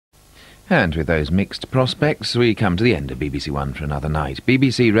And with those mixed prospects, we come to the end of BBC1 for another night.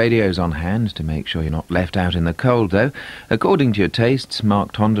 BBC Radio's on hand to make sure you're not left out in the cold, though. According to your tastes,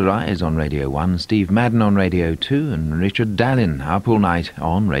 Mark Tonderai is on Radio 1, Steve Madden on Radio 2, and Richard Dallin up all night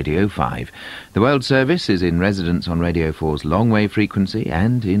on Radio 5. The World Service is in residence on Radio 4's long-wave frequency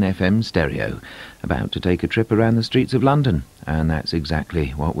and in FM stereo. About to take a trip around the streets of London, and that's exactly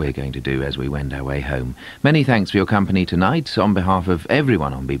what we're going to do as we wend our way home. Many thanks for your company tonight. On behalf of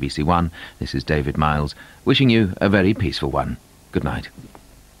everyone on BBC One, this is David Miles, wishing you a very peaceful one. Good night.